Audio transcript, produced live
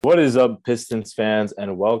What is up, Pistons fans,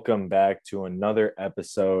 and welcome back to another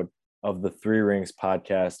episode of the Three Rings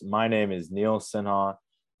podcast. My name is Neil Sinha,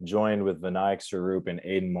 joined with Vinayak Sarup and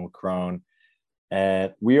Aiden Mulcrone.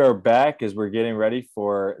 And we are back as we're getting ready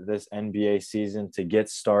for this NBA season to get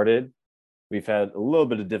started. We've had a little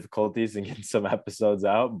bit of difficulties in getting some episodes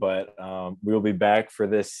out, but we'll be back for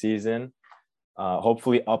this season,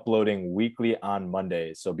 hopefully uploading weekly on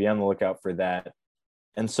Mondays. So be on the lookout for that.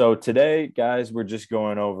 And so today, guys, we're just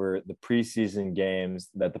going over the preseason games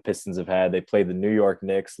that the Pistons have had. They played the New York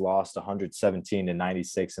Knicks, lost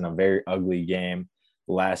 117-96 in a very ugly game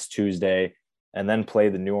last Tuesday, and then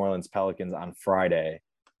played the New Orleans Pelicans on Friday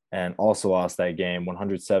and also lost that game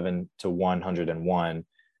 107-101.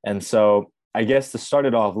 And so I guess to start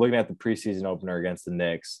it off, looking at the preseason opener against the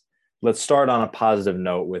Knicks, let's start on a positive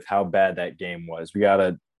note with how bad that game was. We got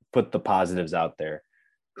to put the positives out there.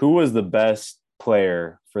 Who was the best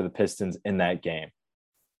player for the Pistons in that game?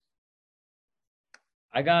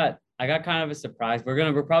 I got kind of a surprise.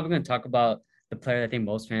 We're probably gonna talk about the player I think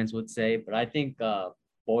most fans would say, but I think Bojan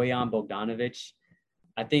Bogdanovic.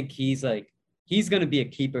 I think he's gonna be a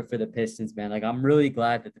keeper for the Pistons, man. Like I'm really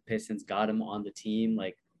glad that the Pistons got him on the team.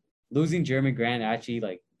 Like losing Jeremy Grant actually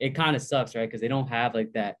like it kind of sucks, right? Because they don't have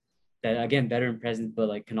like that again veteran presence, but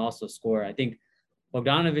like can also score. I think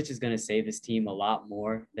Bogdanovic is going to save this team a lot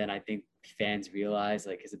more than I think fans realize.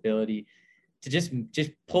 Like his ability to just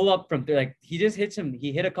pull up from like he just hits him.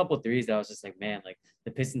 He hit a couple of threes that I was just like, man, like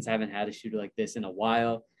the Pistons haven't had a shooter like this in a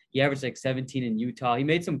while. He averaged like 17 in Utah. He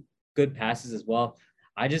made some good passes as well.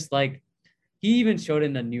 I just like he even showed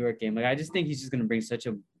in the New York game. Like I just think he's just going to bring such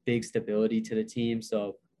a big stability to the team.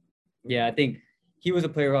 So yeah, I think he was a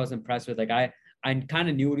player I was impressed with. Like I kind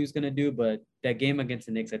of knew what he was going to do, but that game against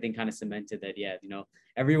the Knicks, I think kind of cemented that, yeah,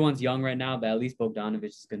 everyone's young right now, but at least Bogdanovic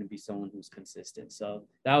is going to be someone who's consistent. So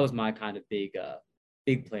that was my kind of big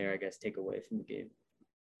player, I guess, takeaway from the game.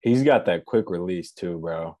 He's got that quick release too,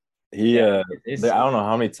 bro. Yeah. I don't know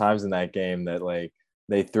how many times in that game that like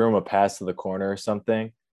they threw him a pass to the corner or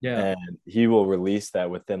something, Yeah. and he will release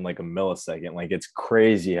that within like a millisecond. Like it's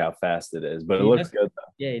crazy how fast it is, but it He looks does, good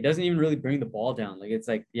though. yeah, he doesn't even really bring the ball down. Like it's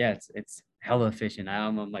like, yeah, it's hella efficient.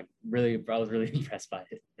 I'm like really, I was really impressed by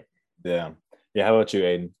it. Yeah. Yeah. How about you,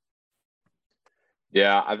 Aiden?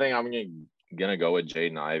 Yeah, I think I'm gonna go with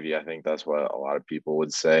Jaden Ivey. I think that's what a lot of people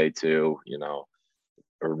would say too.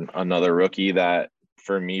 Or another rookie that,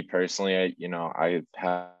 for me personally, I've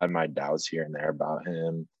had my doubts here and there about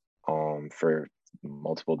him, for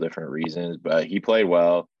multiple different reasons. But he played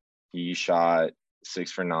well. He shot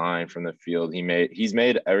 6 for 9 from the field. He's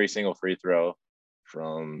made every single free throw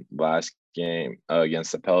from last game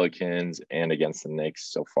against the Pelicans and against the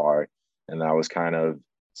Knicks so far, and that was kind of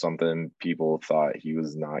something people thought he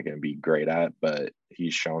was not going to be great at, but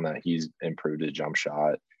he's shown that he's improved his jump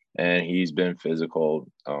shot and he's been physical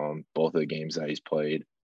both of the games that he's played.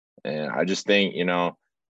 And I just think,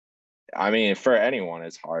 I mean, for anyone,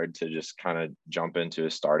 it's hard to just kind of jump into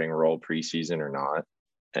a starting role preseason or not.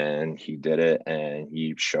 And he did it, and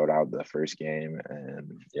he showed out the first game.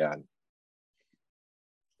 And yeah.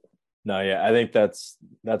 No, yeah, I think that's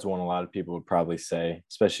one a lot of people would probably say,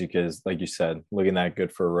 especially because, like you said, looking that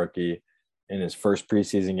good for a rookie in his first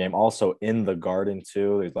preseason game, also in the Garden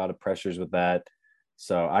too. There's a lot of pressures with that.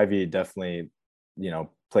 So Ivy definitely,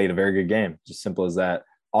 played a very good game. Just simple as that.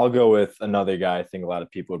 I'll go with another guy I think a lot of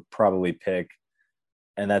people would probably pick,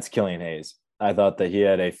 and that's Killian Hayes. I thought that he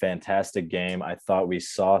had a fantastic game. I thought we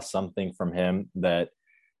saw something from him that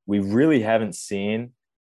we really haven't seen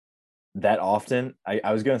that often.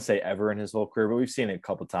 I was going to say ever in his whole career, but we've seen it a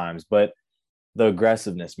couple times. But the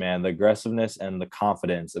aggressiveness, man, the aggressiveness and the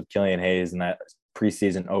confidence of Killian Hayes in that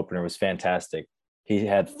preseason opener was fantastic. He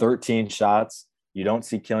had 13 shots. You don't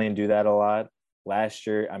see Killian do that a lot. Last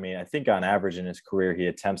year, I mean, I think on average in his career, he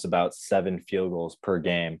attempts about 7 field goals per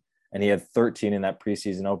game. And he had 13 in that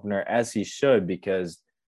preseason opener, as he should, because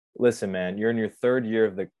listen, man, you're in your third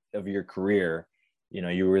year of your career.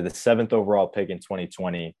 You were the 7th overall pick in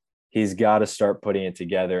 2020. He's got to start putting it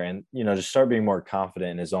together and, just start being more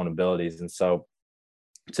confident in his own abilities. And so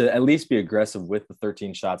to at least be aggressive with the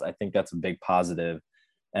 13 shots, I think that's a big positive.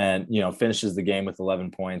 And, finishes the game with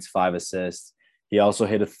 11 points, 5 assists. He also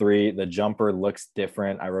hit a 3. The jumper looks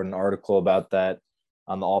different. I wrote an article about that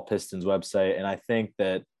on the All Pistons website. And I think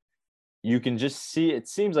that you can just see, it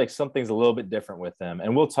seems like something's a little bit different with him.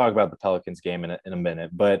 And we'll talk about the Pelicans game in a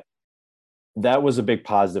minute, but that was a big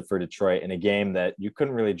positive for Detroit in a game that you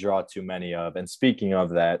couldn't really draw too many of. And speaking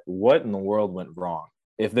of that, what in the world went wrong?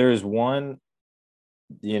 If there's one,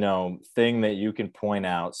 thing that you can point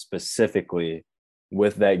out specifically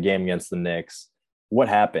with that game against the Knicks, what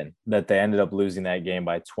happened that they ended up losing that game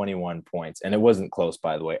by 21 points. And it wasn't close,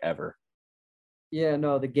 by the way, ever. Yeah,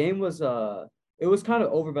 no, the game was it was kind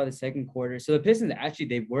of over by the second quarter. So the Pistons actually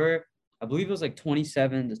they were, I believe it was like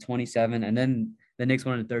 27-27, and then the Knicks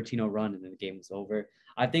went on a 13-0 run and then the game was over.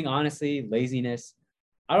 I think honestly, laziness.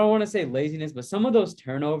 I don't want to say laziness, but some of those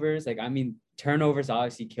turnovers, like I mean, turnovers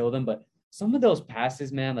obviously kill them, but some of those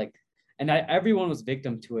passes, man, like everyone was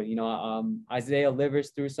victim to it. Isaiah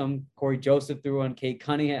Livers threw some, Corey Joseph threw on, Kate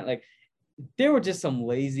Cunningham. Like there were just some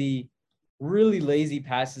lazy, really lazy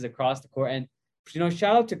passes across the court. And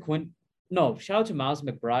shout out to shout out to Miles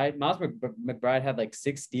McBride. McBride had like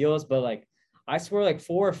 6 steals, but like I swear like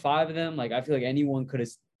 4 or 5 of them, like I feel like anyone could have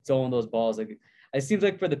stolen those balls. Like it seems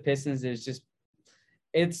like for the Pistons,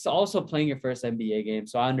 it's also playing your first NBA game.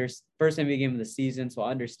 So first NBA game of the season. So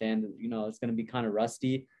I understand that, it's going to be kind of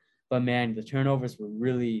rusty, but man, the turnovers were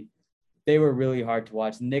really hard to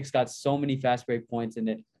watch. The Knicks got so many fast break points in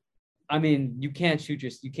it. I mean, you can't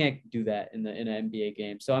do that in an NBA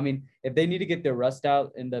game. So, I mean, if they need to get their rust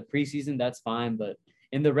out in the preseason, that's fine. But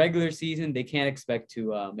in the regular season, they can't expect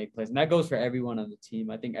to make plays. And that goes for everyone on the team.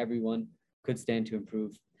 I think everyone could stand to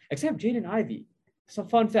improve, except Jaden Ivey. So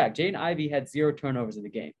fun fact, Jaden Ivey had 0 turnovers in the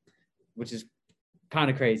game, which is kind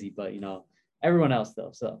of crazy. But, everyone else,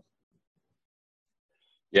 though. So.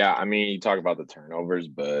 Yeah, I mean, you talk about the turnovers,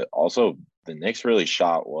 but also the Knicks really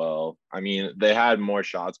shot well. I mean, they had more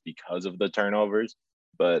shots because of the turnovers,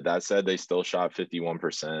 but that said, they still shot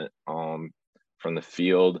 51% from the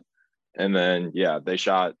field. And then, yeah, they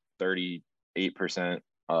shot 38%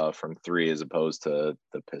 from 3 as opposed to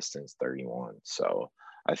the Pistons 31. So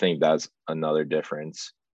I think that's another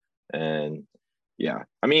difference. And yeah,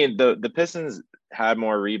 I mean, the Pistons had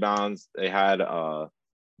more rebounds. They had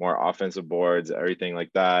more offensive boards, everything like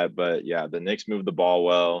that. But yeah, the Knicks moved the ball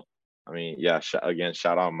well. I mean, yeah, shout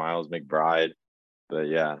out Miles McBride. But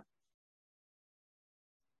yeah.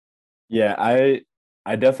 Yeah,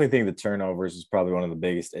 I definitely think the turnovers is probably one of the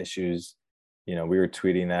biggest issues. We were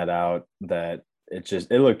tweeting that out that it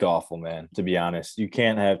looked awful, man, to be honest. You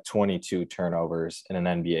can't have 22 turnovers in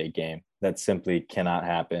an NBA game. That simply cannot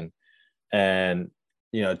happen. And,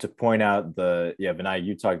 to point out Vinay,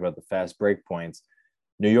 you talked about the fast break points.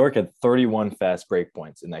 New York had 31 fast break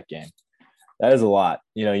points in that game. That is a lot.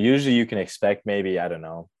 Usually you can expect maybe, I don't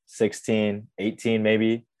know, 16, 18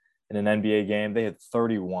 maybe in an NBA game. They had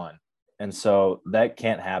 31. And so that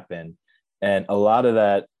can't happen. And a lot of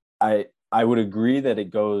that, I would agree that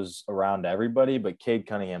it goes around everybody, but Cade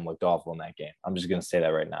Cunningham looked awful in that game. I'm just going to say that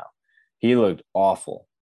right now. He looked awful.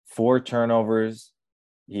 4 turnovers.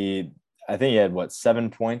 I think he had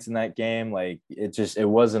 7 points in that game. Like it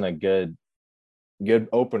wasn't a good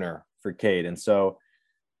opener for Cade. And so,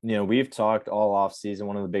 we've talked all off season.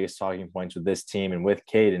 One of the biggest talking points with this team and with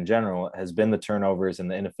Cade in general has been the turnovers and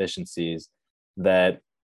the inefficiencies that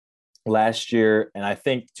last year. And I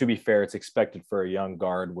think, to be fair, it's expected for a young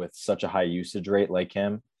guard with such a high usage rate like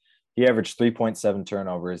him. He averaged 3.7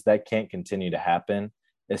 turnovers. That can't continue to happen,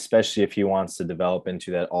 especially if he wants to develop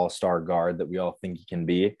into that all-star guard that we all think he can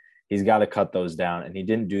be. He's got to cut those down. And he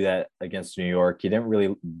didn't do that against New York. He didn't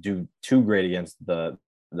really do too great against the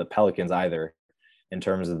Pelicans either in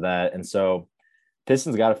terms of that. And so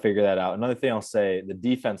Pistons got to figure that out. Another thing I'll say, the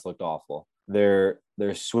defense looked awful. Their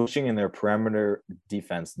switching and their perimeter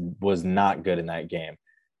defense was not good in that game.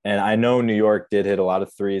 And I know New York did hit a lot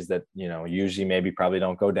of threes that, usually maybe probably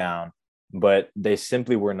don't go down, but they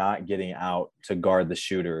simply were not getting out to guard the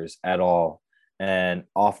shooters at all. And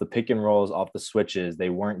off the pick and rolls, off the switches, they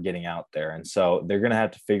weren't getting out there. And so they're going to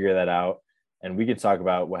have to figure that out. And we could talk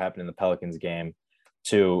about what happened in the Pelicans game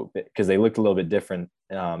too, because they looked a little bit different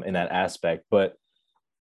in that aspect. But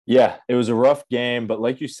yeah, it was a rough game. But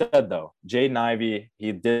like you said, though, Jaden Ivey,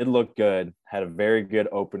 he did look good, had a very good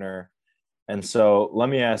opener. And so let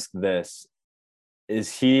me ask this.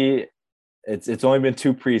 It's only been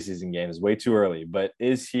 2 preseason games, way too early, but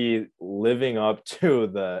is he living up to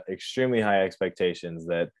the extremely high expectations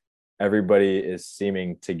that everybody is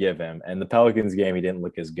seeming to give him? And the Pelicans game, he didn't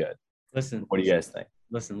look as good. What do you guys think?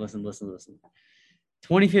 Listen.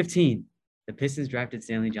 2015, the Pistons drafted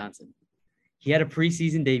Stanley Johnson. He had a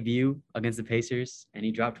preseason debut against the Pacers, and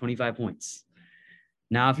he dropped 25 points.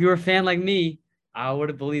 Now, if you were a fan like me, I would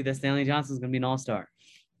have believed that Stanley Johnson is going to be an all-star.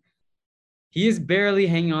 He is barely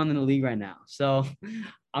hanging on in the league right now. So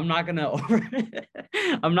I'm not gonna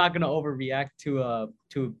overreact to a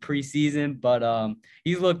preseason, but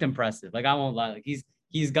he's looked impressive. Like I won't lie, like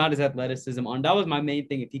he's got his athleticism on. That was my main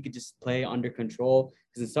thing. If he could just play under control,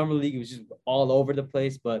 because in summer league it was just all over the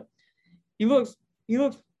place. But he looks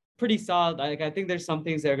pretty solid. Like I think there's some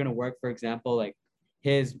things that are gonna work. For example, like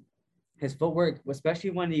his his footwork,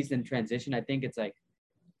 especially when he's in transition, I think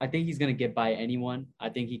he's gonna get by anyone. I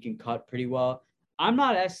think he can cut pretty well. I'm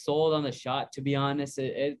not as sold on the shot, to be honest.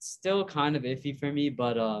 It's still kind of iffy for me,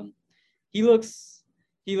 but he looks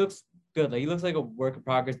good. Like he looks like a work in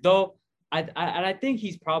progress. Though I think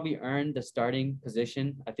he's probably earned the starting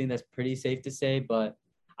position. I think that's pretty safe to say. But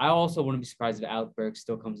I also wouldn't be surprised if Alec Burks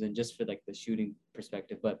still comes in just for like the shooting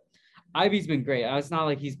perspective. But Ivy's been great. It's not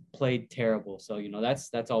like he's played terrible. So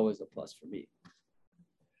that's always a plus for me.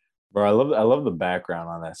 Bro, I love the background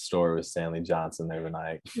on that story with Stanley Johnson there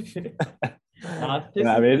tonight. I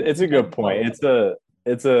mean, it's a good point.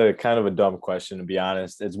 It's a kind of a dumb question, to be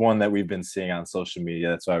honest. It's one that we've been seeing on social media.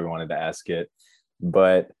 That's why we wanted to ask it.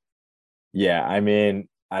 But yeah, I mean,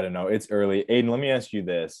 I don't know. It's early. Aiden, let me ask you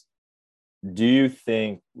this. Do you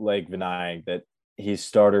think, like Vinayak, that he's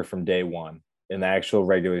starter from day one in the actual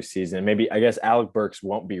regular season? Maybe, I guess Alec Burks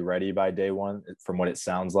won't be ready by day one from what it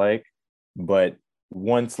sounds like. But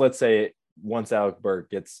once Alec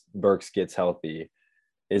Burks gets healthy,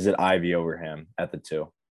 is it Ivy over him at the 2?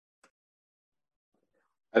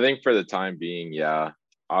 I think for the time being, yeah.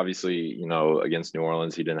 Obviously, against New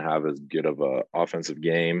Orleans, he didn't have as good of a offensive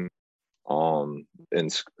game, in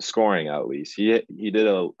scoring at least. He had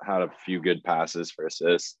a few good passes for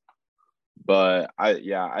assists, but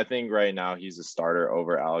I think right now he's a starter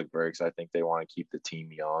over Alec Burks. I think they want to keep the team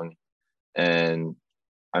young, and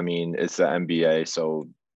I mean it's the NBA, so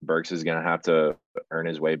Burks is going to have to earn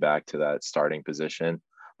his way back to that starting position.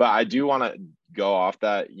 But I do want to go off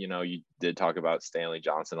that, you did talk about Stanley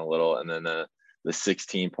Johnson a little, and then the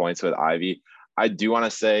 16 points with Ivy. I do want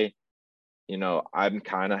to say, I'm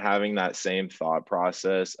kind of having that same thought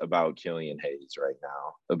process about Killian Hayes right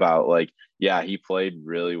now. About he played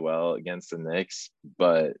really well against the Knicks,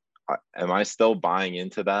 but am I still buying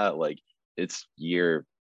into that? Like it's year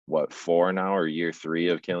 4 now or year 3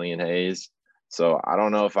 of Killian Hayes. So I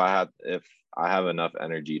don't know if I have enough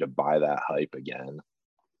energy to buy that hype again.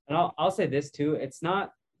 And I'll say this too. It's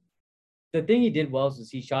not the thing he did well was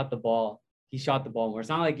he shot the ball. He shot the ball more. It's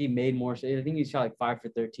not like he made more. I think he shot like 5 for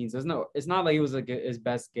 13. So it's not like it was his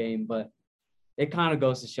best game, but it kind of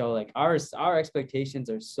goes to show like our expectations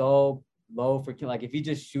are so low for like if he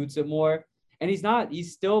just shoots it more. And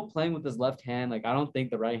he's still playing with his left hand. Like I don't think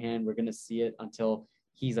the right hand we're gonna see it until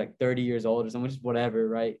he's like 30 years old or something, just whatever,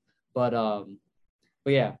 right? But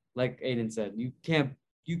yeah, like Aiden said, you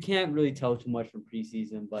can't really tell too much from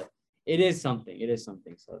preseason, but it is something.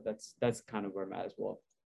 So that's kind of where I'm at as well.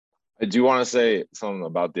 I do want to say something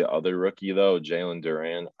about the other rookie though, Jalen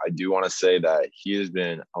Duren. I do want to say that he has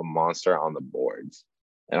been a monster on the boards.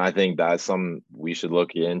 And I think that's something we should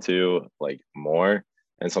look into like more,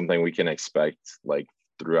 and something we can expect like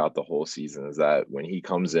throughout the whole season is that when he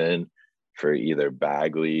comes in for either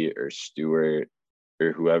Bagley or Stewart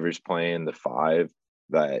or whoever's playing the 5,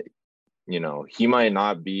 that he might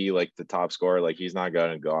not be like the top scorer. Like he's not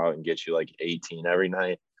going to go out and get you like 18 every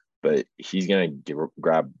night, but he's going to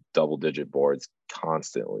grab double-digit boards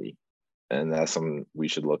constantly. And that's something we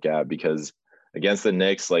should look at because against the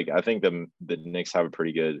Knicks, like I think the Knicks have a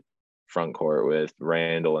pretty good front court with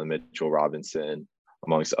Randall and Mitchell Robinson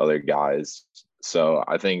amongst other guys. So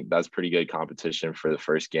I think that's pretty good competition for the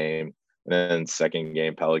first game. And then second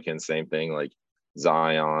game, Pelicans, same thing, like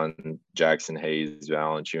Zion, Jackson Hayes,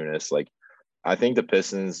 Valanciunas. Like I think the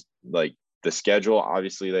Pistons, like the schedule,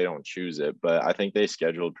 obviously they don't choose it, but I think they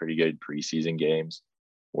scheduled pretty good preseason games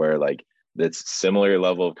where like it's similar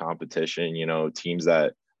level of competition, teams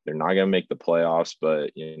that they're not going to make the playoffs,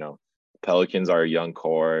 but Pelicans are a young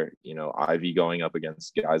core, Ivy going up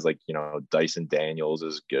against guys like, Dyson Daniels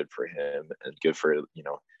is good for him and good for,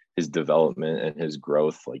 his development and his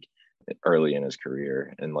growth, like early in his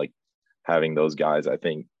career. And like having those guys, I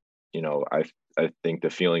think, I think the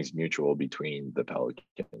feeling's mutual between the Pelicans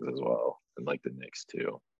as well and like the Knicks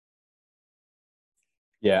too.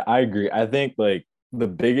 Yeah, I agree. I think like the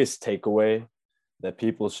biggest takeaway that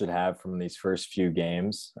people should have from these first few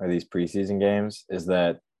games or these preseason games is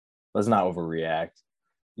that let's not overreact,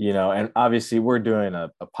 and obviously we're doing a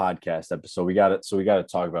podcast episode. We got to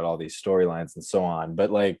talk about all these storylines and so on.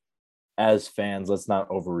 But like as fans, let's not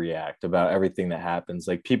overreact about everything that happens.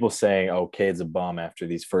 Like people saying, oh, Cade's a bum after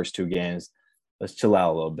these first 2 games. Let's chill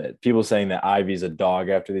out a little bit. People saying that Ivy's a dog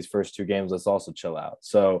after these first 2 games. Let's also chill out.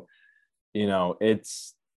 So,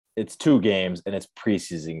 it's 2 games and it's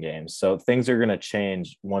preseason games. So things are going to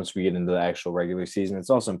change once we get into the actual regular season. It's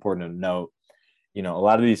also important to note, a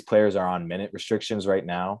lot of these players are on minute restrictions right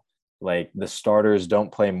now. Like the starters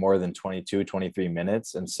don't play more than 22, 23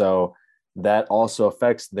 minutes. And so that also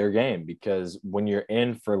affects their game because when you're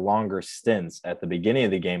in for longer stints at the beginning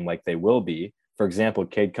of the game, like they will be for example,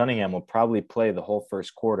 Cade Cunningham will probably play the whole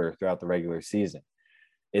first quarter throughout the regular season.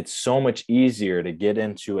 It's so much easier to get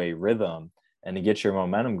into a rhythm and to get your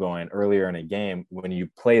momentum going earlier in a game when you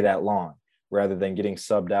play that long, rather than getting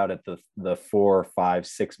subbed out at the 4, 5,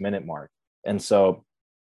 6 minute mark. And so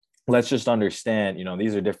let's just understand,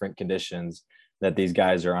 these are different conditions that these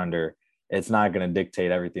guys are under. It's not going to dictate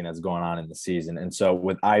everything that's going on in the season. And so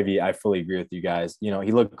with Ivy, I fully agree with you guys. He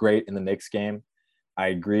looked great in the Knicks game. I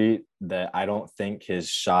agree that I don't think his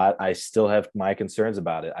shot, I still have my concerns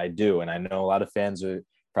about it. I do. And I know a lot of fans are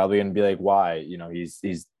probably going to be like, why?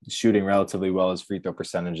 He's shooting relatively well. His free throw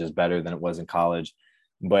percentage is better than it was in college.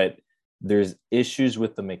 But there's issues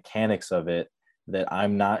with the mechanics of it that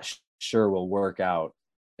I'm not sure will work out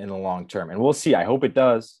in the long term. And we'll see. I hope it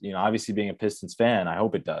does. Obviously being a Pistons fan, I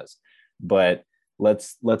hope it does. But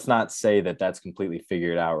let's not say that that's completely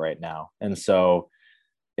figured out right now. And so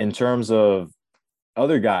in terms of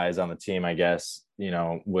other guys on the team, I guess,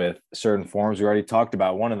 with certain forms, we already talked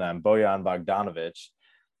about one of them, Bojan Bogdanovic.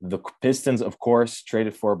 The Pistons, of course,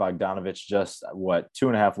 traded for Bogdanovic just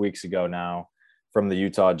 2.5 weeks ago now from the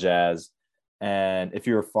Utah Jazz. And if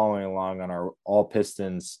you were following along on our All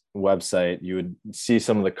Pistons website, you would see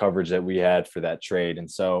some of the coverage that we had for that trade. And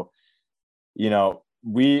so,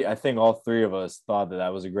 I think all three of us thought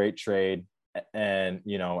that was a great trade. And,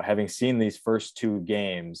 having seen these first two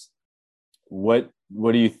games, what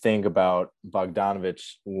do you think about Bogdanovic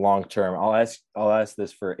long term? I'll ask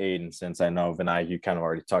this for Aiden, since I know Vinay, you kind of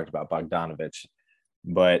already talked about Bogdanovic.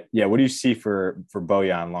 But yeah, what do you see for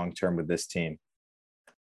Bojan long term with this team?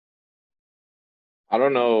 I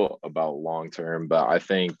don't know about long term, but I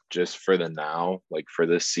think just for the now, like for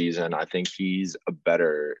this season, I think he's a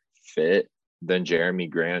better fit than Jeremy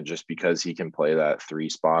Grant, just because he can play that 3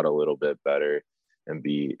 spot a little bit better and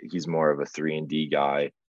he's more of a 3-and-D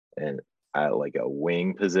guy and at like a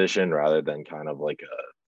wing position rather than kind of like a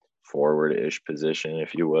forward-ish position,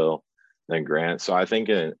 if you will, than Grant. So I think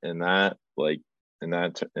in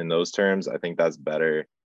those terms, I think that's better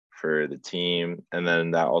for the team. And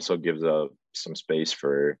then that also gives up some space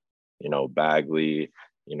for, Bagley.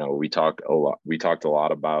 We talked a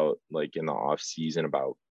lot about, like, in the off season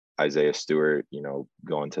about Isaiah Stewart,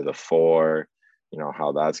 going to the 4,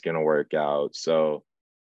 how that's going to work out. So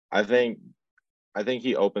I think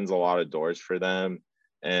he opens a lot of doors for them.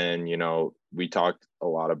 And, we talked a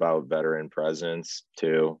lot about veteran presence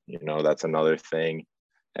too. That's another thing.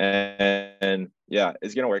 And yeah,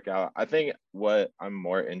 it's going to work out. I think what I'm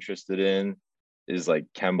more interested in is like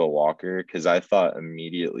Kemba Walker, because I thought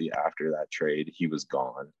immediately after that trade, he was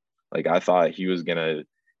gone. Like, I thought he was going to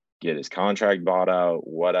get his contract bought out,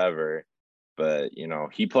 whatever. But,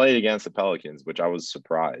 he played against the Pelicans, which I was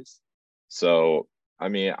surprised. So, I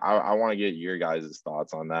mean, I want to get your guys'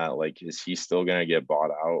 thoughts on that. Like, is he still going to get bought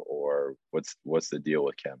out, or what's the deal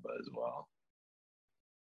with Kemba as well?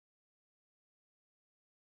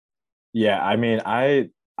 Yeah, I mean, I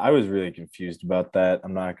was really confused about that.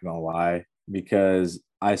 I'm not gonna lie, because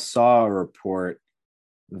I saw a report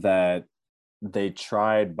that they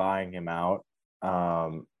tried buying him out,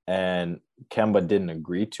 and Kemba didn't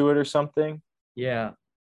agree to it or something. Yeah.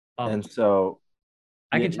 And so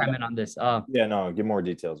I can chime in on this. Yeah, no, give more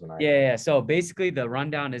details when I. Yeah. So basically, the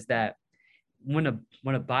rundown is that when a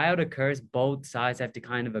buyout occurs, both sides have to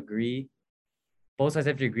kind of agree. Both sides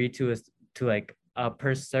have to agree to like a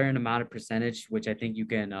certain amount of percentage, which I think you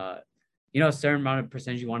can, a certain amount of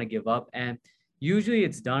percentage you want to give up. And usually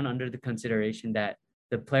it's done under the consideration that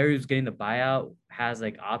the player who's getting the buyout has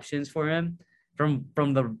like options for him. From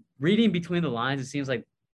the reading between the lines, it seems like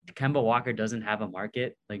Kemba Walker doesn't have a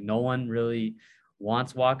market. Like, no one really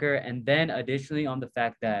wants Walker. And then additionally, on the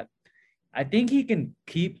fact that I think he can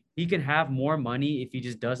have more money if he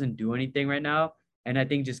just doesn't do anything right now. And I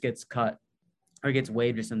think just gets cut or gets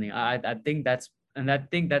waived or something. I think that's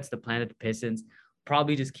the plan of the Pistons.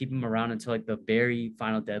 Probably just keep him around until like the very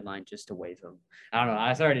final deadline just to waive him. I don't know.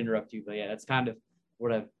 I sorry to interrupt you, but yeah, that's kind of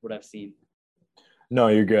what I've seen. No,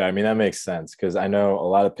 you're good. I mean, that makes sense, because I know a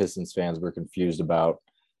lot of Pistons fans were confused about,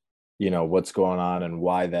 what's going on and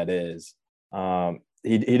why that is.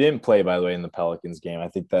 He didn't play, by the way, in the Pelicans game. I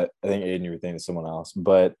think Aiden, you were thinking of someone else,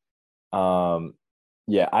 but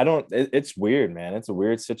yeah, it's weird, man. It's a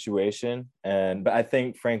weird situation. But I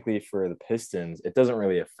think, frankly, for the Pistons, it doesn't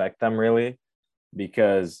really affect them really,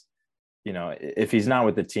 because, if he's not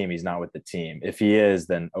with the team, he's not with the team. If he is,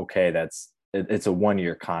 then okay, it's a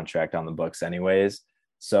 1-year contract on the books anyways.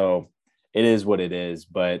 So it is what it is,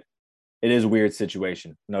 but it is a weird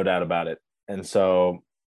situation, no doubt about it. And so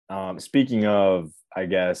speaking of, I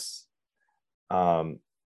guess, what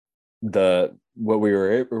we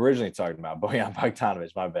were originally talking about, Bojan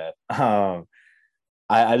Bogdanovic, my bad.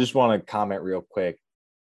 I just want to comment real quick.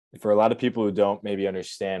 For a lot of people who don't maybe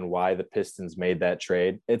understand why the Pistons made that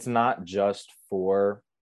trade, it's not just for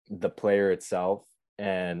the player itself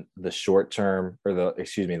and the short term or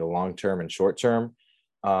the long term and short term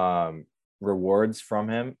rewards from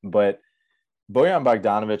him, but Bojan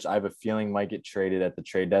Bogdanovic, I have a feeling might get traded at the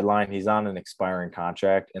trade deadline. He's on an expiring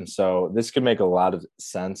contract, and so this could make a lot of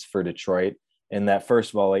sense for Detroit. In that,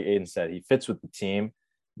 first of all, like Aiden said, he fits with the team,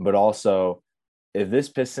 but also if this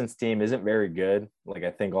Pistons team isn't very good, like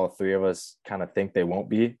I think all three of us kind of think they won't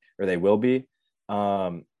be or they will be,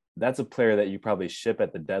 that's a player that you probably ship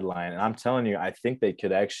at the deadline. And I'm telling you, I think they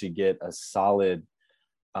could actually get a solid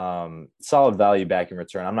value back in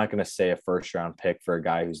return. I'm not going to say a first round pick for a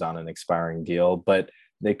guy who's on an expiring deal, but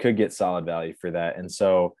they could get solid value for that. And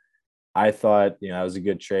so I thought, that was a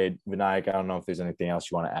good trade. Vinayak, I don't know if there's anything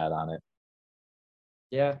else you want to add on it.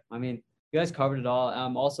 Yeah, I mean, you guys covered it all.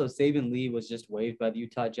 Also, Saban Lee was just waived by the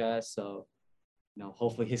Utah Jazz, so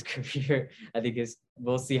hopefully his career. I think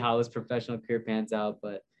we'll see how his professional career pans out.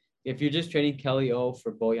 But if you're just trading Kelly O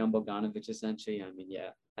for Bojan Bogdanovic, essentially, I mean,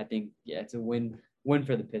 I think it's a win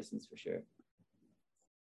for the Pistons for sure.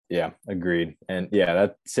 Yeah, agreed. And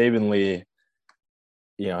that Saban Lee,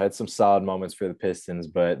 had some solid moments for the Pistons,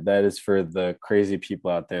 but that is for the crazy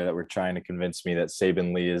people out there that were trying to convince me that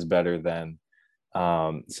Saban Lee is better than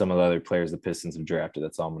some of the other players the Pistons have drafted.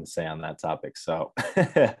 That's all I'm going to say on that topic. So,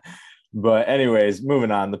 but anyways,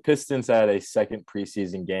 moving on. The Pistons had a second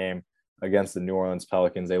preseason game against the New Orleans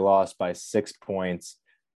Pelicans. They lost by 6 points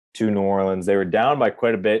to New Orleans. They were down by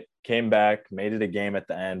quite a bit, came back, made it a game at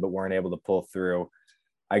the end, but weren't able to pull through.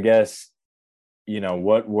 I guess,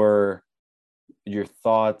 what were your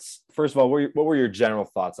thoughts? First of all, what were your general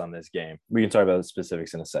thoughts on this game? We can talk about the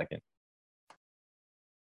specifics in a second.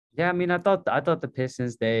 Yeah, I mean, I thought the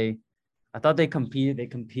Pistons, I thought they competed. They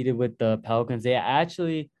competed with the Pelicans. I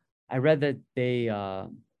read that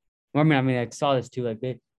I saw this too. Like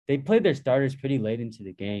they played their starters pretty late into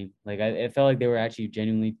the game. Like it felt like they were actually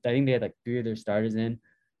genuinely. I think they had like 3 of their starters in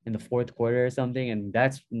the fourth quarter or something, and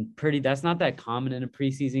that's not that common in a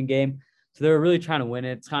preseason game. So they were really trying to win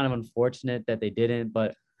it. It's kind of unfortunate that they didn't,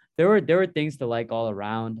 but there were things to like all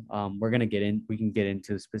around. We can get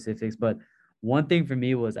into specifics, but one thing for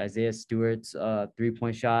me was Isaiah Stewart's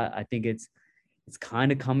 3-point shot. I think it's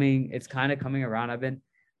kind of coming around. I've been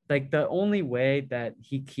like, the only way that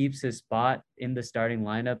he keeps his spot in the starting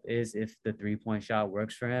lineup is if the 3-point shot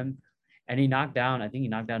works for him. And he knocked down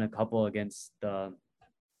a couple against the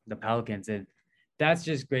Pelicans, and that's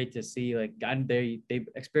just great to see. Like, they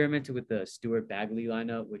experimented with the Stewart Bagley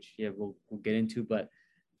lineup, which we'll get into. But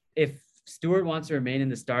if Stewart wants to remain in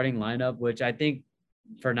the starting lineup, which I think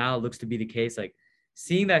for now looks to be the case, like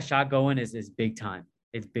seeing that shot go in is big time.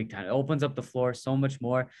 It's big time. It opens up the floor so much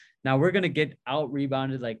more. Now we're going to get out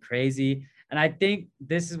rebounded like crazy. And I think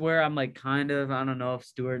this is where I'm like, I don't know if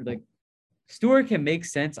Stewart can make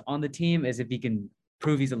sense on the team as if he can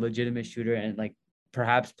prove he's a legitimate shooter and like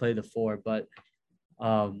perhaps play the 4. But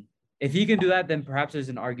if he can do that, then perhaps there's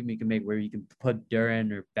an argument you can make where you can put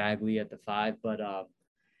Duren or Bagley at the 5. But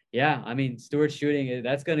yeah, I mean, Stewart's shooting,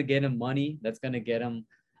 that's going to get him money. That's going to get him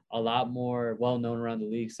a lot more well-known around the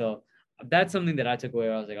league. So that's something that I took away.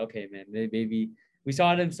 I was like, okay, man, maybe we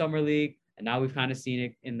saw it in Summer League, and now we've kind of seen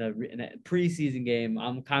it in the preseason game.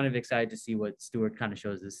 I'm kind of excited to see what Stewart kind of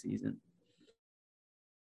shows this season.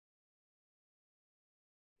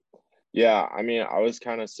 Yeah, I mean, I was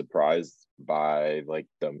kind of surprised by like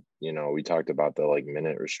we talked about the like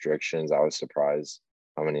minute restrictions. I was surprised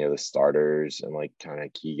how many of the starters and like kind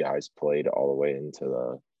of key guys played all the way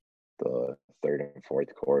into the third and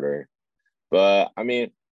fourth quarter. But I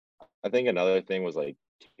mean, I think another thing was like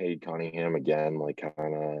Cade Cunningham again, like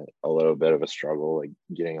kind of a little bit of a struggle, like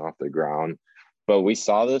getting off the ground. But we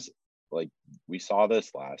saw this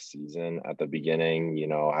last season at the beginning,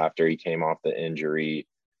 after he came off the injury,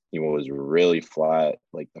 he was really flat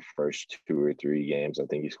like the first 2 or 3 games. I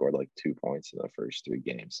think he scored like 2 points in the first 3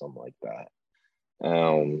 games, something like that.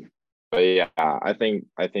 But yeah, I think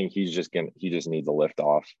he just needs a lift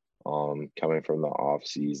off. Coming from the off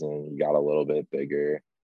season, he got a little bit bigger.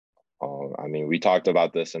 I mean, we talked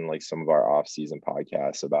about this in like some of our off season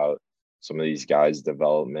podcasts about some of these guys'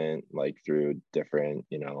 development, like through different,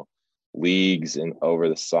 leagues and over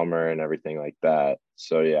the summer and everything like that.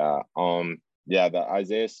 So yeah, the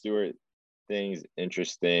Isaiah Stewart thing's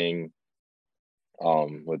interesting.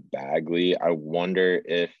 With Bagley, I wonder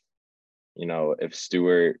if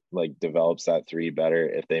Stewart like develops that 3 better,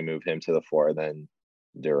 if they move him to the 4, then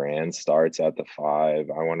Duren starts at the 5.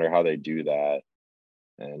 I wonder how they do that.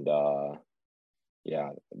 And yeah,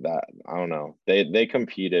 that I don't know. They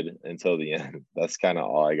competed until the end. That's kind of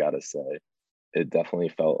all I gotta say. It definitely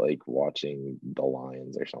felt like watching the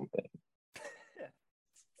Lions or something.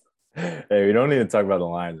 Hey, we don't need to talk about the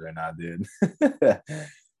Lions right now, dude.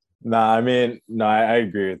 Nah, I mean, no, I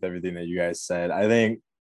agree with everything that you guys said. I think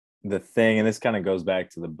the thing, and this kind of goes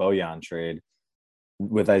back to the Bojan trade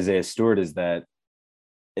with Isaiah Stewart, is that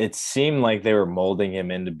it seemed like they were molding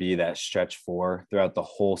him in to be that stretch four throughout the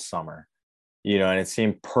whole summer. And it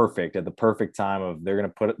seemed perfect at the perfect time of they're going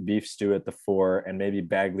to put Beef Stew at the four and maybe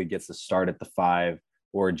Bagley gets the start at the five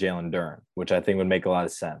or Jalen Duren, which I think would make a lot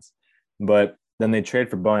of sense. But then they trade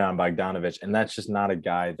for Bojan Bogdanovic, and that's just not a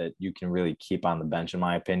guy that you can really keep on the bench, in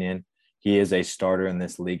my opinion. He is a starter in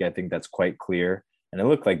this league. I think that's quite clear. And it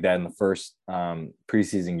looked like that in the first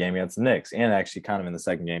preseason game against the Knicks and actually kind of in the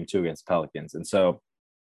second game too against Pelicans. And so,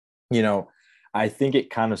 I think it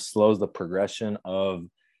kind of slows the progression of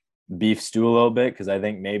Beef Stew a little bit because I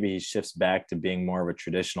think maybe he shifts back to being more of a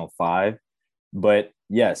traditional five. But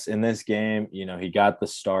yes, in this game, he got the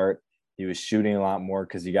start. He was shooting a lot more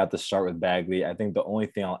because he got the start with Bagley. I think the only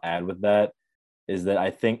thing I'll add with that is that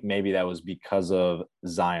I think maybe that was because of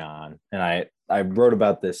Zion. And I wrote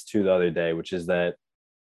about this too the other day, which is that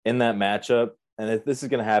in that matchup, and this is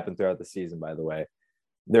going to happen throughout the season, by the way,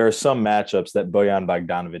 there are some matchups that Bojan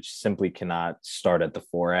Bogdanovic simply cannot start at the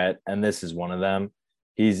four at, and this is one of them.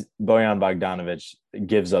 Bojan Bogdanovic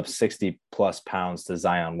gives up 60 plus pounds to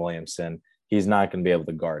Zion Williamson. He's not going to be able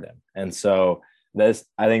to guard him. And so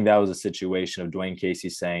I think that was a situation of Dwayne Casey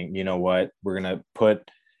saying, you know what, we're going to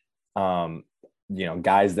put,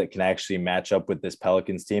 guys that can actually match up with this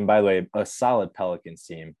Pelicans team. By the way, a solid Pelicans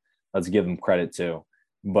team. Let's give them credit too.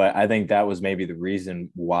 But I think that was maybe the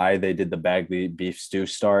reason why they did the Bagley Beef Stew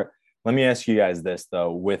start. Let me ask you guys this,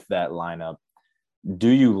 though, with that lineup. Do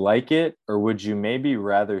you like it, or would you maybe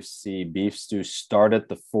rather see Beef Stew start at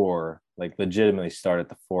the four, like legitimately start at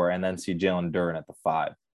the four, and then see Jalen Duren at the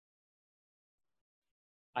five?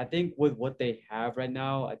 I think with what they have right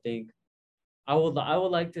now, I think I would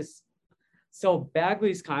like to. So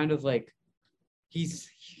Bagley's kind of like he's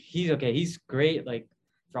okay. He's great like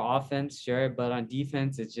for offense, sure, but on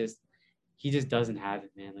defense, he just doesn't have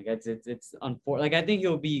it, man. Like it's unfortunate. Like I think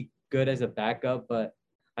he'll be good as a backup, but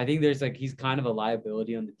I think he's kind of a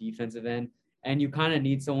liability on the defensive end, and you kind of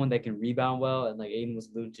need someone that can rebound well. And like Aiden was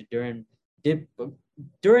alluding to,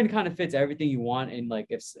 Duren kind of fits everything you want in like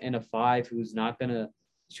if in a five who's not gonna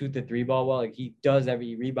shoot the three ball well. Like he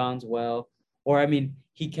rebounds well, or I mean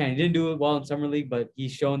he can. He didn't do it well in summer league, but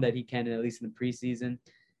he's shown that he can at least in the preseason.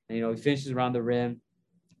 And he finishes around the rim,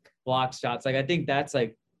 blocks shots. Like I think that's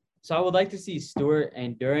like. So I would like to see Stewart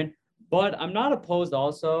and Duren, but I'm not opposed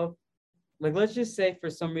also. Like let's just say for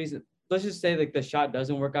some reason, let's just say like the shot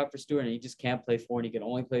doesn't work out for Stewart and he just can't play four and he can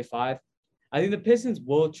only play five. I think the Pistons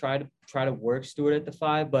will try to work Stewart at the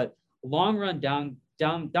five, but long run down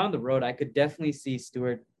the road, I could definitely see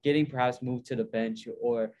Stewart getting perhaps moved to the bench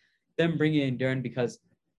or them bringing in Duren because,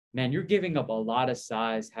 man, you're giving up a lot of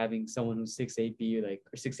size having someone who's 6'8" like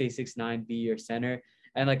or 6'8", 6'9" be your center,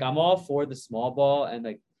 and like I'm all for the small ball and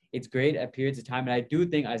like it's great at periods of time, and I do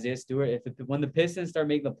think Isaiah Stewart, when the Pistons start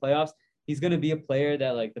making the playoffs, he's gonna be a player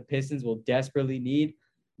that like the Pistons will desperately need.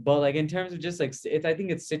 But like in terms of just like I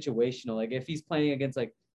think it's situational. Like if he's playing against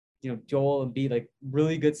like Joel and be like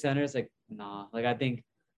really good centers, like nah. Like I think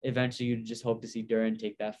eventually you just hope to see Duren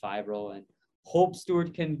take that five role and hope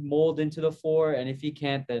Stewart can mold into the four. And if he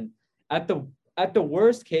can't, then at the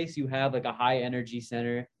worst case you have like a high energy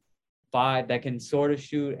center five that can sort of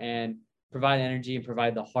shoot and provide energy and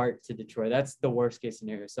provide the heart to Detroit. That's the worst case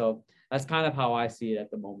scenario. So that's kind of how I see it at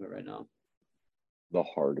the moment right now. The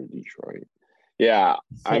heart of Detroit. Yeah,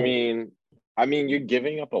 So, I mean, you're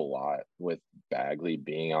giving up a lot with Bagley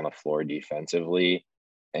being on the floor defensively,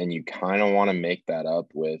 and you kind of want to make that up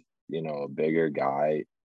with a bigger guy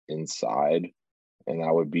inside, and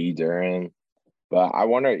that would be Duren. But I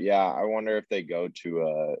wonder if they go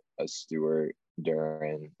to a Stewart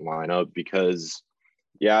Duren lineup because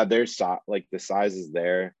there's like the size is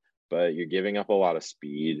there, but you're giving up a lot of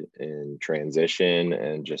speed in transition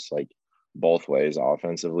and just like both ways,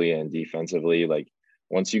 offensively and defensively. Like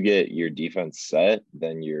once you get your defense set,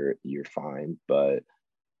 then you're fine. But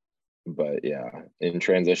yeah, in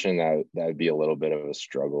transition, that'd be a little bit of a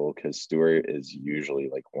struggle because Stewart is usually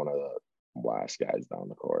like one of the last guys down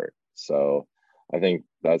the court. So I think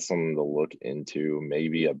that's something to look into.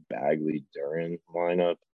 Maybe a Bagley Duren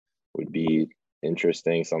lineup would be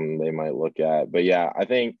interesting, something they might look at. But yeah, I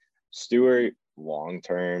think Stewart long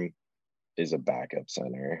term is a backup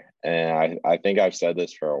center. And I think I've said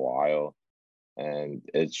this for a while. And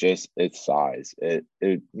it's size.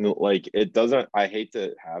 It doesn't, I hate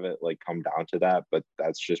to have it like come down to that, but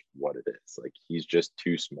that's just what it is. Like he's just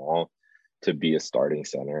too small to be a starting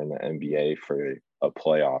center in the NBA for a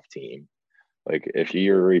playoff team. Like if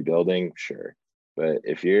you're rebuilding, sure. But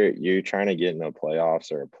if you're trying to get in the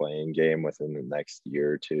playoffs or a playing game within the next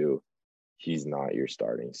year or two, he's not your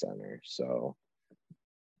starting center. So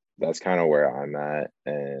that's kind of where I'm at.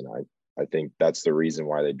 And I think that's the reason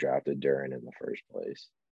why they drafted Duren in the first place.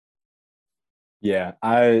 Yeah,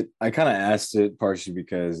 I kind of asked it partially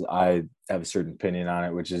because I have a certain opinion on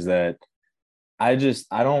it, which is that I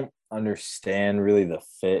don't understand really the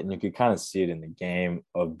fit, and you could kind of see it in the game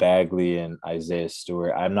of Bagley and Isaiah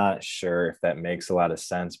Stewart. I'm not sure if that makes a lot of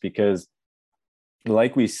sense because,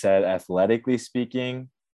 like we said, athletically speaking,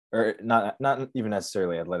 or not even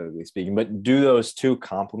necessarily athletically speaking, but do those two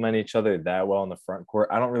complement each other that well in the front court?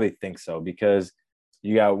 I don't really think so because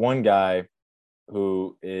you got one guy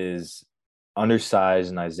who is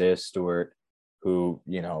undersized in Isaiah Stewart, who,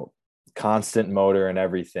 constant motor and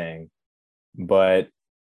everything, but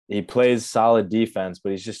he plays solid defense,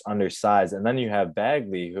 but he's just undersized. And then you have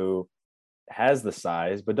Bagley, who has the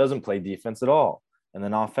size, but doesn't play defense at all. And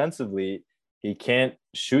then offensively, he can't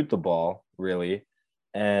shoot the ball really.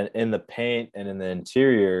 And in the paint and in the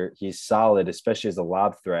interior, he's solid, especially as a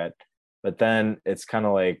lob threat. But then it's kind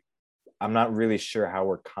of like, I'm not really sure how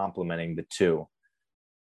we're complementing the two.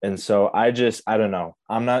 And so I don't know.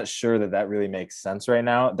 I'm not sure that really makes sense right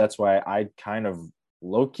now. That's why I kind of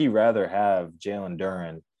low-key rather have Jalen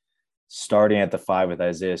Duren starting at the 5 with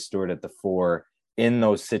Isaiah Stewart at the 4 in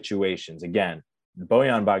those situations. Again,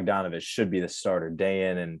 Bojan Bogdanovic should be the starter day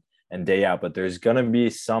in and day out, but there's going to be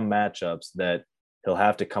some matchups that he'll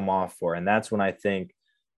have to come off for. And that's when I think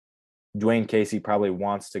Dwayne Casey probably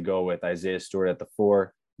wants to go with Isaiah Stewart at the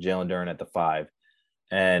 4, Jalen Duren at the 5.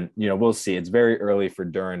 And, we'll see. It's very early for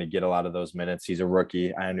Duren to get a lot of those minutes. He's a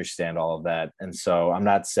rookie. I understand all of that. And so I'm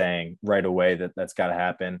not saying right away that that's got to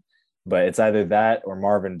happen, but it's either that or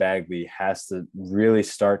Marvin Bagley has to really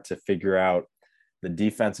start to figure out the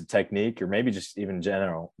defensive technique, or maybe just even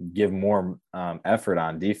general, give more effort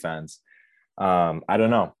on defense. I don't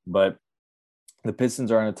know, but the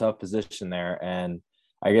Pistons are in a tough position there. And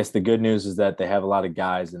I guess the good news is that they have a lot of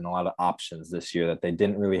guys and a lot of options this year that they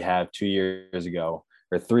didn't really have 2 years ago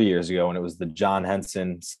or 3 years ago when it was the John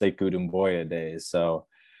Henson, Sekou Doumbouya days. So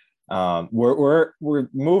we're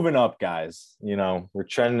moving up, guys. We're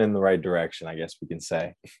trending in the right direction, I guess we can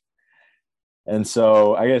say. And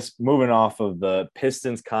so I guess moving off of the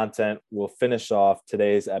Pistons content, we'll finish off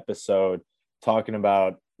today's episode talking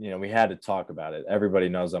about, we had to talk about it. Everybody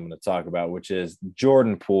knows I'm going to talk about, which is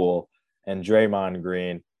Jordan Poole and Draymond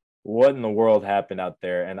Green. What in the world happened out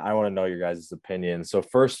there? And I want to know your guys' opinion. So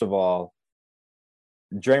first of all,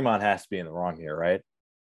 Draymond has to be in the wrong here, right?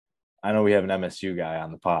 I know we have an MSU guy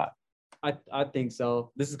on the pod. I think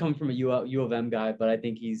so. This is coming from a U of M guy, but I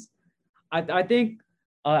think I think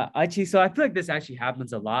actually, so I feel like this actually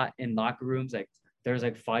happens a lot in locker rooms. Like there's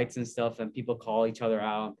like fights and stuff and people call each other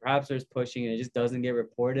out. And perhaps there's pushing and it just doesn't get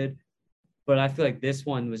reported. But I feel like this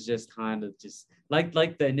one was just kind of just like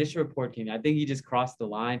the initial report came. I think he just crossed the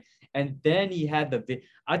line. And then he had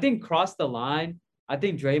I think crossed the line. I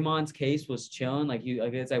think Draymond's case was chilling.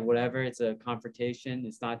 It's like whatever. It's a confrontation.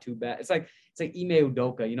 It's not too bad. It's like Ime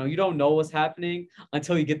Udoka. You don't know what's happening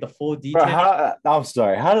until you get the full details. I'm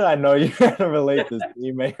sorry. How did I know you were gonna relate this to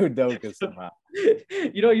Ime Udoka somehow?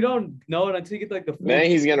 You don't know it until you get like the full. Man,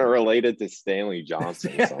 he's gonna relate it to Stanley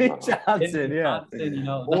Johnson. Johnson, yeah.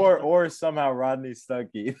 Or somehow Rodney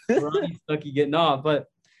Stuckey. Rodney Stuckey getting off, but.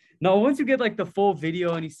 No, once you get like the full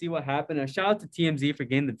video and you see what happened, and shout out to TMZ for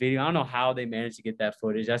getting the video. I don't know how they managed to get that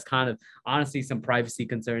footage. That's kind of honestly some privacy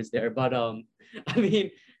concerns there. But I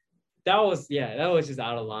mean, that was just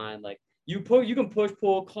out of line. Like you can push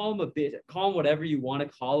Poole, call him a bitch, call him whatever you want to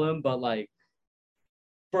call him, but like,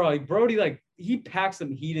 bro, like Brody, like he packed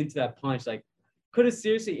some heat into that punch. Like could have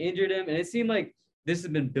seriously injured him. And it seemed like this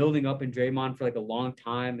has been building up in Draymond for like a long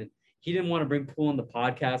time. And he didn't want to bring Poole on the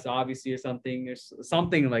podcast, obviously, or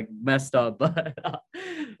something like messed up. But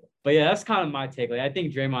yeah, that's kind of my take. Like, I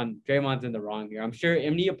think Draymond's in the wrong here. I'm sure,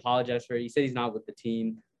 and he apologized for it. He said he's not with the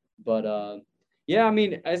team. But yeah, I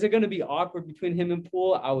mean, is it going to be awkward between him and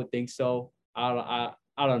Poole? I would think so. I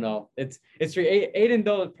don't know. It's Aiden,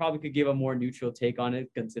 though, probably could give a more neutral take on it,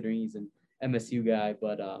 considering he's an MSU guy.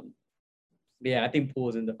 But yeah, I think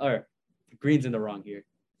Green's in the wrong here.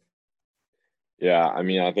 Yeah, I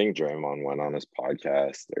mean, I think Draymond went on his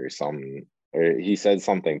podcast or he said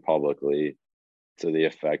something publicly to the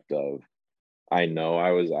effect of, I know I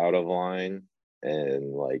was out of line,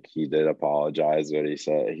 and like he did apologize, but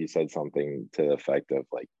he said something to the effect of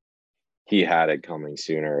like he had it coming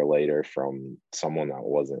sooner or later from someone that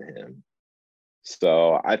wasn't him.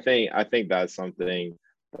 So I think that's something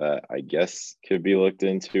that I guess could be looked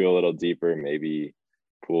into a little deeper. Maybe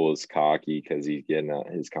Poole is cocky because he's getting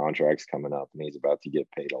his contract's coming up and he's about to get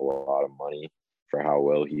paid a lot of money for how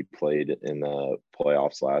well he played in the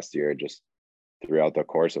playoffs last year, just throughout the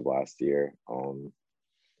course of last year.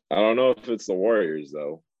 I don't know if it's the Warriors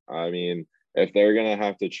though. I mean, if they're gonna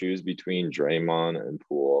have to choose between Draymond and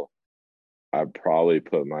Poole, I'd probably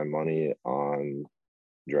put my money on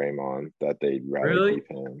Draymond that they'd rather Really?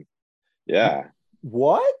 keep him. Yeah,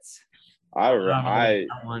 What? I don't know I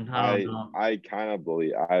that one. I don't I know. I kind of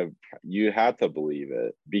believe you have to believe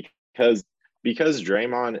it because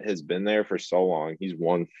Draymond has been there for so long. He's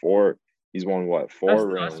won what, That's 4 not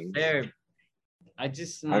rings. fair. I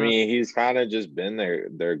just I mean, he's kind of just been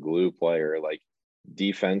their glue player. Like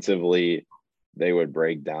defensively, they would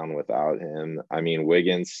break down without him. I mean,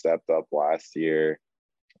 Wiggins stepped up last year.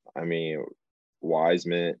 I mean,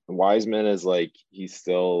 Wiseman is like he's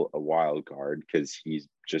still a wild card because he's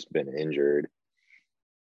just been injured,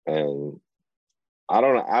 and I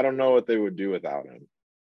don't know what they would do without him.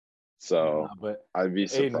 So But I'd be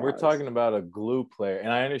Aiden, we're surprised. talking about a glue player,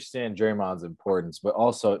 and I understand Draymond's importance, but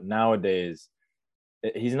also nowadays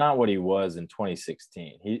he's not what he was in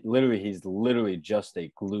 2016. He's literally just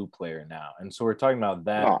a glue player now, and so we're talking about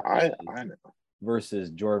that No, I know. versus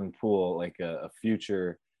Jordan Poole, like a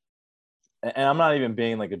future. And I'm not even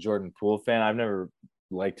being like a Jordan Poole fan. I've never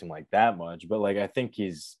liked him like that much, but like I think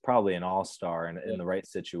he's probably an all-star in the right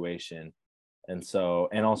situation. And so,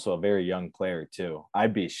 and also a very young player too.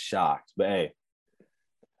 I'd be shocked, but hey,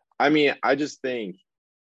 I mean, I just think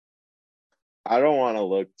I don't want to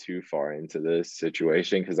look too far into this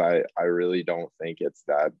situation because I really don't think it's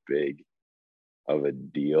that big of a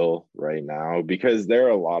deal right now because there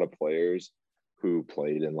are a lot of players who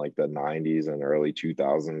played in like the 90s and early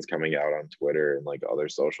 2000s coming out on Twitter and like other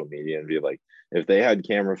social media and be like, if they had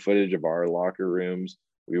camera footage of our locker rooms,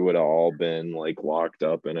 we would have all been like locked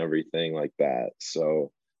up and everything like that.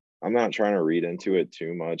 So I'm not trying to read into it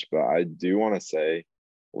too much, but I do want to say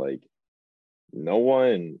like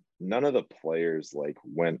none of the players like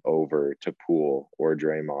went over to Poole or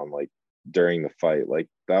Draymond like during the fight. Like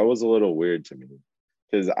that was a little weird to me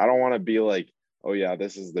because I don't want to be like, oh yeah,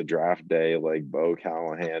 this is the draft day, like Bo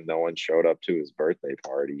Callahan, no one showed up to his birthday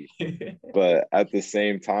party. But at the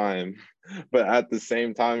same time,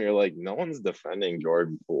 you're like, no one's defending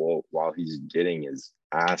Jordan Poole while he's getting his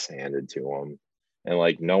ass handed to him. And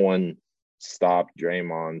like no one stopped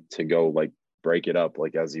Draymond to go like break it up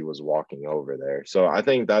like as he was walking over there. So I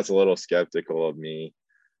think that's a little skeptical of me.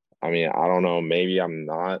 I mean, I don't know, maybe I'm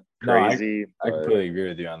not no, crazy, I but completely agree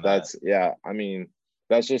with you on that. that's yeah, I mean,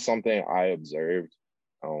 that's just something I observed.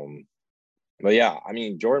 But yeah, I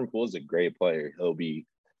mean, Jordan Poole is a great player. He'll be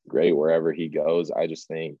great wherever he goes. I just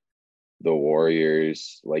think the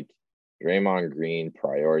Warriors, like Draymond Green,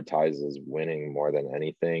 prioritizes winning more than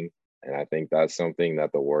anything. And I think that's something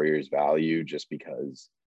that the Warriors value just because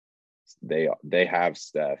they have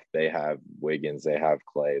Steph, they have Wiggins, they have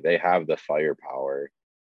Clay, they have the firepower.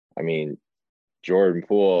 I mean, Jordan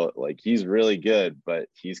Poole, like he's really good, but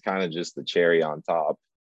he's kind of just the cherry on top.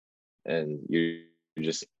 And you're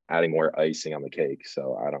just adding more icing on the cake.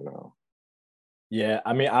 So I don't know. Yeah,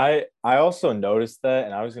 I mean, I also noticed that,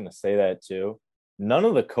 and I was gonna say that too. None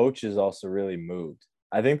of the coaches also really moved.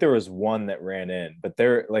 I think there was one that ran in, but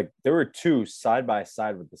there were two side by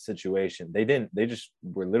side with the situation. They just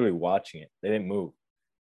were literally watching it. They didn't move.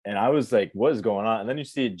 And I was like, what is going on? And then you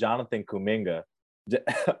see Jonathan Kuminga.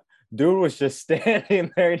 Dude was just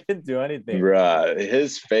standing there. He didn't do anything. Bruh,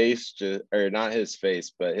 his face just, or not his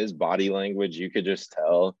face, but his body language, you could just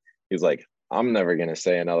tell. He's like, I'm never going to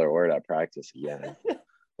say another word at practice again.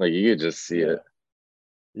 Like, you could just see it.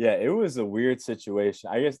 Yeah, it was a weird situation.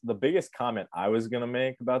 I guess the biggest comment I was going to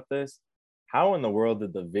make about this, how in the world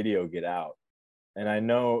did the video get out? And I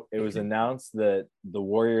know it was announced that the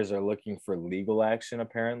Warriors are looking for legal action,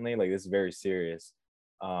 apparently. Like, this is very serious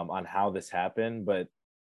on how this happened. But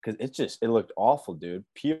because it looked awful, dude.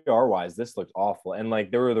 PR wise, this looked awful. And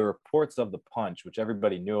like, there were the reports of the punch, which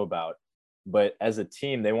everybody knew about. But as a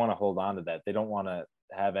team, they want to hold on to that. They don't want to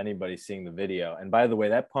have anybody seeing the video. And by the way,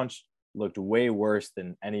 that punch looked way worse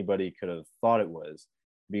than anybody could have thought it was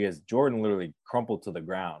because Jordan literally crumpled to the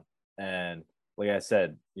ground. And like I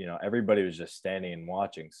said, everybody was just standing and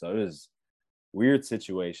watching. So it was a weird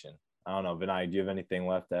situation. I don't know, Vinay, do you have anything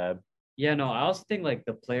left to add? Yeah, no, I also think like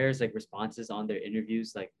the players like responses on their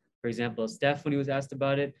interviews, like for example, Steph when he was asked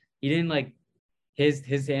about it, he didn't like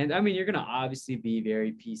his hand. I mean, you're gonna obviously be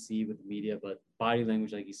very PC with the media, but body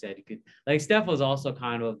language, like you said, you could like Steph was also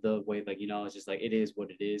kind of the way, like, it's just like it is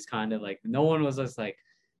what it is, kind of like no one was just like,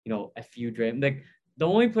 a few Draymond. Like the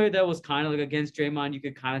only player that was kind of like against Draymond, you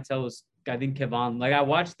could kind of tell was I think Kevon. Like I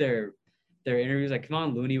watched their interviews, like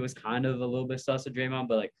Kevon Looney was kind of a little bit sus of Draymond,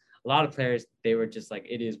 but like a lot of players, they were just like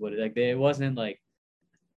it is what it like. It wasn't like,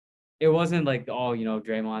 oh,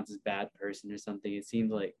 Draymond's this bad person or something. It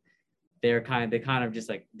seemed like they kind of just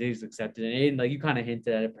like they just accepted it. And like you kind of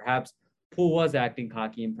hinted at it. Perhaps Poole was acting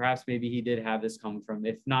cocky, and perhaps maybe he did have this come from,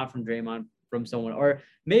 if not from Draymond, from someone, or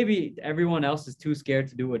maybe everyone else is too scared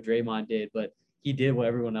to do what Draymond did, but he did what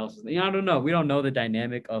everyone else was. I don't know. We don't know the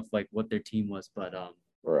dynamic of like what their team was, but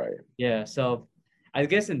Right. yeah. So I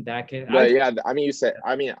guess in that case, But yeah, I mean,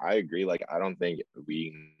 I agree. Like, I don't think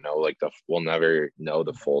we know, like, we'll never know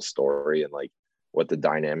the full story and like what the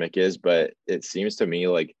dynamic is. But it seems to me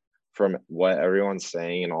like from what everyone's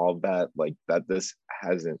saying and all of that, like that this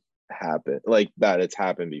hasn't happened, like that it's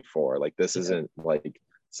happened before. Like, this isn't like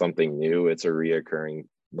something new. It's a reoccurring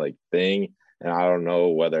like thing. And I don't know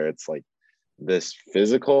whether it's like this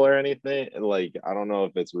physical or anything. Like, I don't know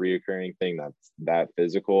if it's a reoccurring thing that's that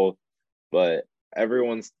physical, but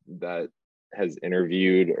everyone's that has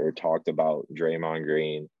interviewed or talked about Draymond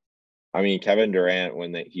Green. I mean, Kevin Durant,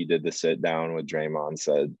 when he did the sit down with Draymond,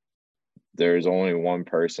 said there's only one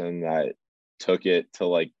person that took it to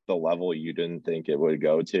like the level you didn't think it would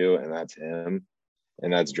go to, and that's him,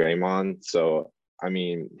 and that's Draymond. So, I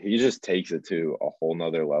mean, he just takes it to a whole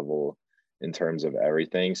nother level in terms of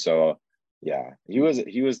everything. So, yeah, he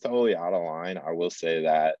was totally out of line. I will say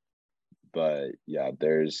that. But yeah,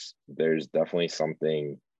 there's definitely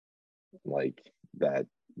something like that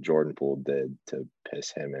Jordan Poole did to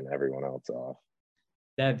piss him and everyone else off.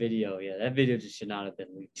 That video just should not have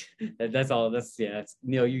been leaked. That's all. That's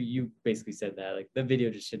you basically said that. Like the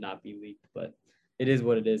video just should not be leaked, but it is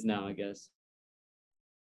what it is now, I guess.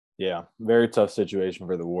 Yeah, very tough situation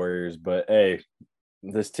for the Warriors, but hey,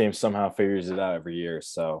 this team somehow figures it out every year,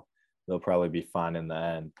 so they'll probably be fine in the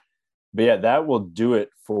end. But yeah, that will do it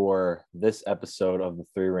for this episode of the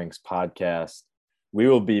Three Rings podcast. We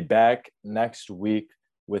will be back next week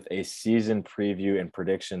with a season preview and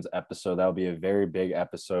predictions episode. That'll be a very big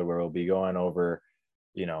episode where we'll be going over,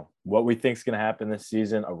 what we think is going to happen this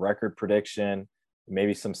season, a record prediction,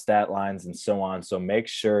 maybe some stat lines and so on. So make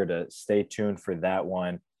sure to stay tuned for that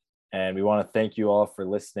one. And we want to thank you all for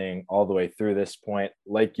listening all the way through this point.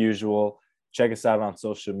 Like usual, check us out on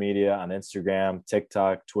social media, on Instagram,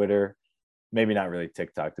 TikTok, Twitter. Maybe not really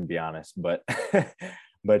TikTok, to be honest, but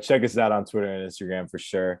but check us out on Twitter and Instagram for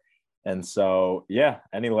sure. And so, yeah,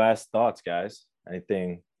 any last thoughts, guys?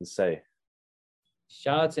 Anything to say?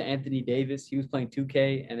 Shout out to Anthony Davis. He was playing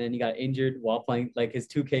 2K, and then he got injured while playing. Like his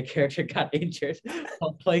 2K character got injured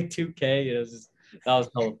while playing 2K. That was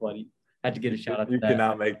hella funny. Had to get a shout out to You that.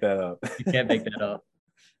 cannot make that up. You can't make that up.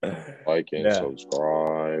 Like and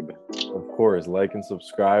subscribe. Of course, like and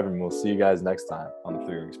subscribe, and we'll see you guys next time on the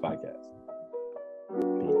Three Rings podcast.